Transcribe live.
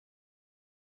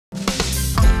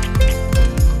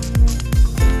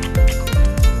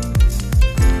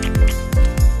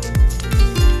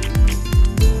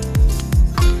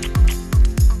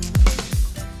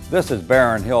This is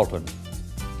Baron Hilton.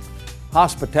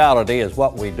 Hospitality is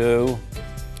what we do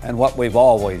and what we've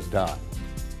always done.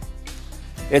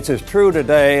 It's as true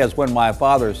today as when my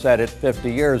father said it 50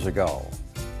 years ago.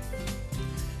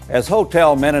 As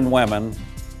hotel men and women,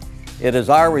 it is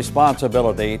our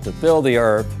responsibility to fill the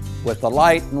earth with the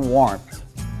light and warmth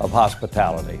of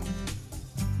hospitality.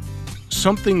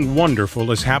 Something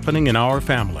wonderful is happening in our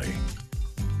family.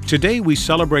 Today we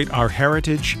celebrate our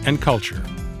heritage and culture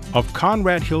of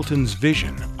Conrad Hilton's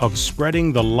vision of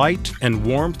spreading the light and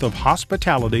warmth of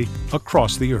hospitality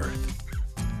across the earth.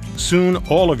 Soon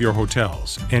all of your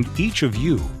hotels and each of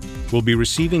you will be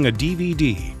receiving a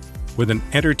DVD with an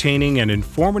entertaining and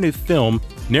informative film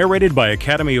narrated by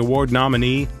Academy Award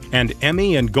nominee and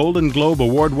Emmy and Golden Globe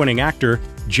award-winning actor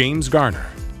James Garner.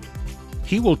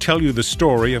 He will tell you the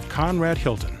story of Conrad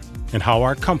Hilton and how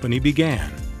our company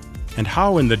began, and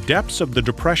how in the depths of the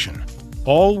Depression,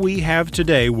 all we have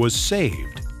today was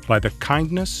saved by the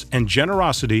kindness and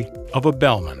generosity of a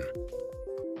bellman.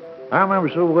 I remember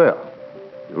so well.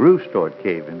 The roof started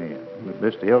caving in.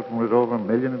 Mr. Hilton was over $1.5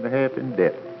 million in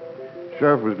debt.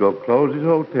 Sheriff was going to close his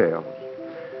hotels.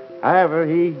 However,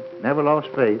 he never lost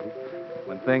faith.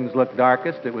 When things looked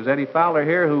darkest, it was Eddie Fowler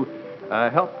here who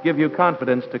helped give you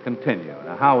confidence to continue.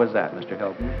 Now, how was that, Mr.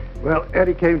 Hilton? Well,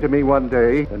 Eddie came to me one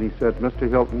day and he said, Mr.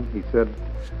 Hilton, he said,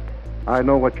 I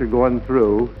know what you're going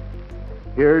through.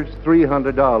 Here's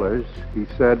 $300. He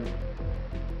said,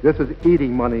 this is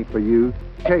eating money for you.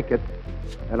 Take it,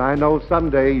 and I know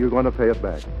someday you're going to pay it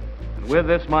back. And with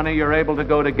this money, you're able to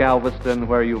go to Galveston,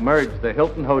 where you merge the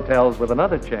Hilton Hotels with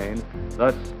another chain,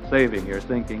 thus saving your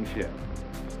sinking ship.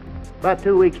 About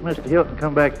 2 weeks, Mr. Hilton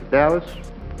come back to Dallas.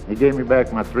 He gave me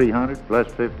back my $300 plus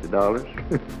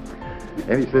 $50.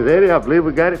 And he says, Eddie, I believe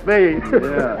we got it made.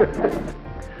 Yeah.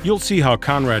 You'll see how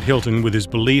Conrad Hilton, with his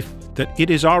belief that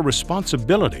it is our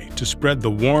responsibility to spread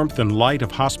the warmth and light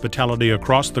of hospitality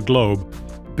across the globe,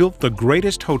 built the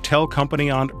greatest hotel company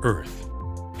on earth.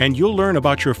 And you'll learn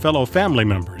about your fellow family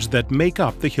members that make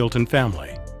up the Hilton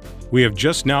family. We have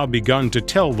just now begun to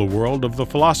tell the world of the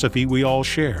philosophy we all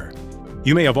share.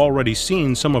 You may have already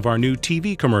seen some of our new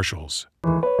TV commercials.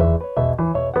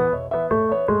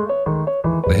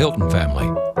 The Hilton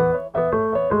family.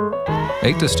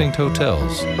 8 distinct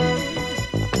hotels.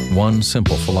 One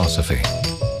simple philosophy.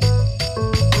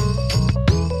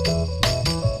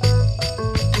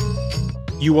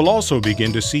 You will also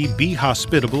begin to see Be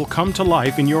Hospitable come to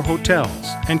life in your hotels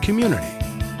and community,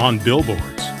 on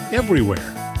billboards,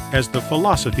 everywhere, as the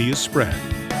philosophy is spread.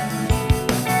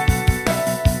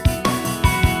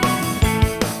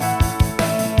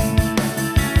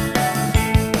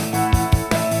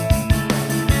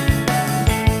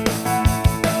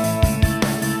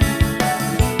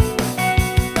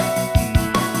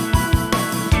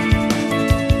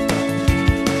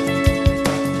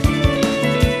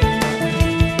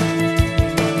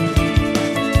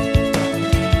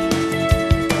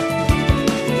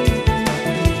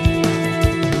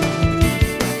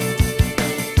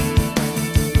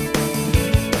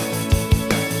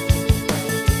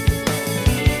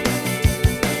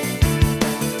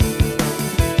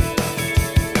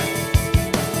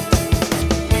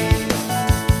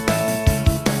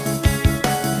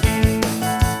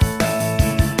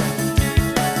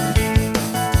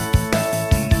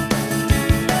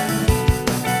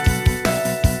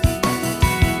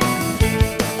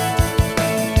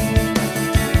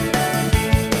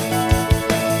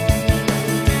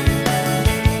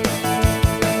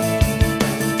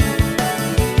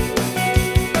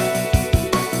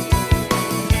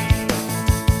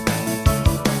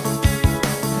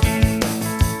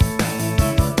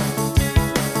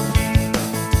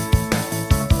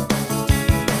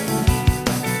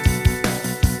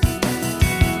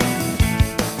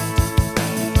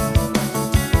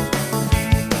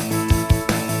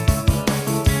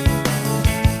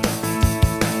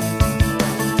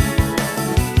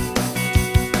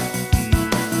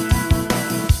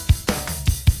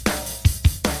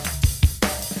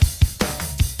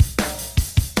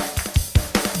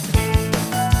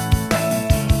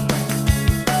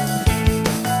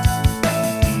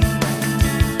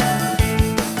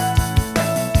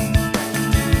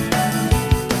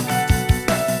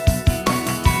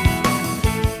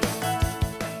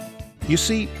 You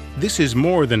see, this is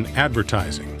more than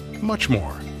advertising, much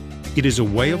more. It is a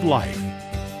way of life.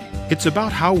 It's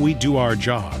about how we do our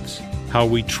jobs, how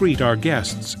we treat our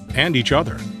guests and each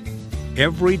other.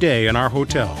 Every day in our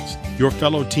hotels, your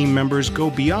fellow team members go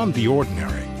beyond the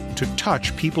ordinary to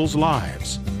touch people's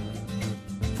lives.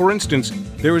 For instance,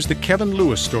 there is the Kevin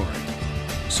Lewis story.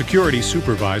 Security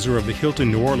supervisor of the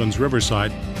Hilton New Orleans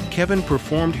Riverside Kevin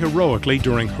performed heroically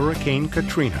during Hurricane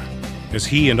Katrina, as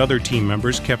he and other team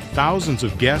members kept thousands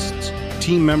of guests,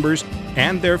 team members,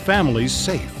 and their families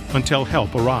safe until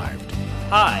help arrived.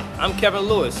 Hi, I'm Kevin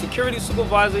Lewis, security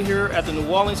supervisor here at the New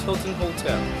Orleans Hilton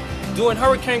Hotel. During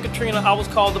Hurricane Katrina, I was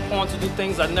called upon to do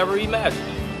things I never imagined.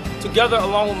 Together,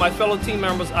 along with my fellow team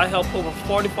members, I helped over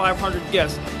 4,500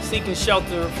 guests seeking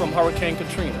shelter from Hurricane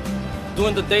Katrina.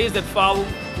 During the days that followed,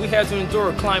 we had to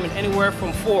endure climbing anywhere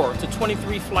from 4 to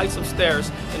 23 flights of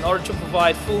stairs in order to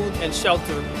provide food and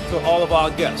shelter to all of our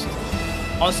guests.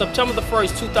 On September the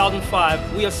 1st,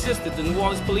 2005, we assisted the New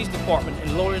Orleans Police Department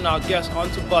in loading our guests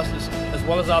onto buses as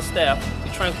well as our staff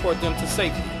to transport them to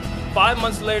safety. 5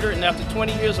 months later, and after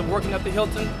 20 years of working at the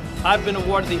Hilton, I've been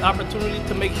awarded the opportunity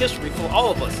to make history for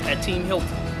all of us at Team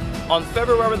Hilton. On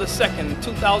February the 2nd,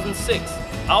 2006,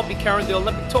 I'll be carrying the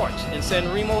Olympic torch in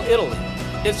San Remo, Italy.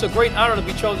 It's a great honor to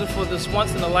be chosen for this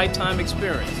once-in-a-lifetime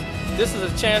experience. This is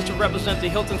a chance to represent the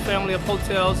Hilton family of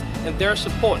hotels and their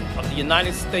support of the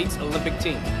United States Olympic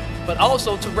team, but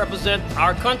also to represent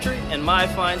our country and my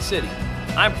fine city.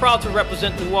 I'm proud to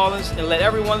represent New Orleans and let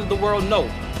everyone in the world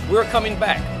know we're coming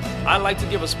back. I'd like to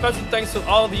give a special thanks to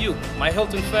all of you, my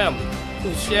Hilton family,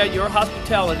 who shared your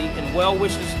hospitality and well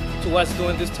wishes to us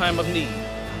during this time of need.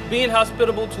 Being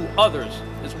hospitable to others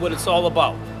is what it's all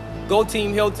about. Go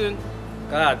Team Hilton,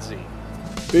 Godspeed.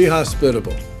 Be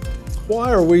hospitable.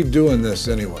 Why are we doing this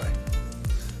anyway?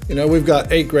 You know, we've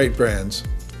got 8 great brands.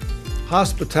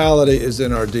 Hospitality is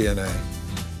in our DNA.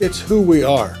 It's who we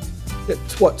are.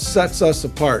 It's what sets us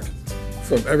apart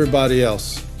from everybody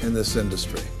else in this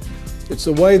industry. It's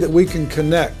a way that we can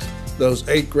connect those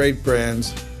 8 great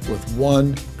brands with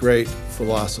one great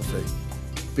philosophy: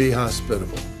 be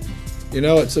hospitable. You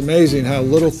know, it's amazing how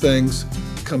little things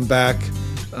come back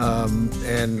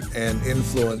and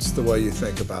influence the way you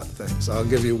think about things. I'll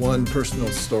give you one personal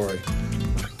story.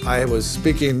 I was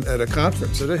speaking at a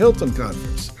conference, at a Hilton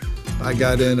conference. I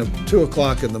got in at 2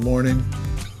 o'clock in the morning.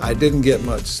 I didn't get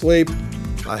much sleep.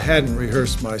 I hadn't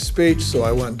rehearsed my speech, so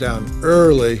I went down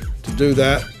early to do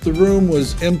that. The room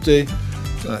was empty,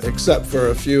 except for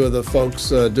a few of the folks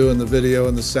doing the video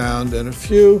and the sound, and a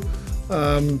few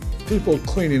people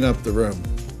cleaning up the room,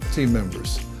 team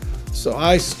members. So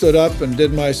I stood up and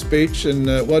did my speech, and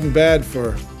it wasn't bad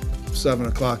for 7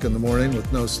 o'clock in the morning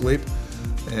with no sleep,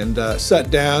 and sat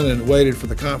down and waited for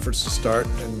the conference to start,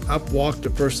 and up walked a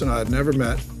person I had never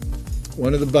met,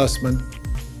 one of the busmen.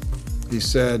 He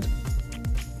said,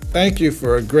 "Thank you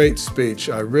for a great speech.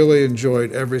 I really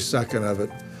enjoyed every second of it.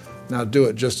 Now do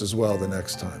it just as well the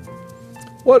next time."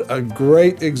 What a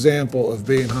great example of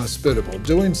being hospitable,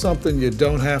 doing something you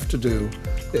don't have to do.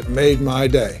 It made my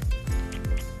day.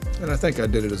 And I think I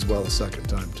did it as well a second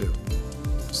time too.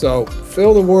 So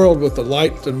fill the world with the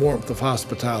light and warmth of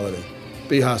hospitality.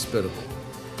 Be hospitable.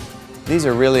 These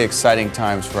are really exciting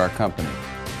times for our company.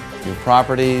 New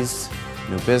properties,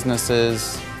 new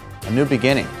businesses, a new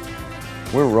beginning.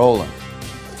 We're rolling.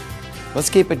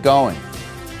 Let's keep it going.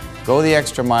 Go the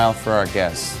extra mile for our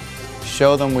guests.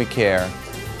 Show them we care.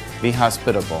 Be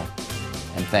hospitable.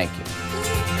 And thank you.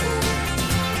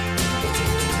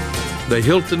 The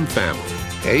Hilton family.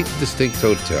 8 distinct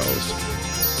hotels.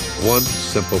 One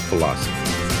simple philosophy.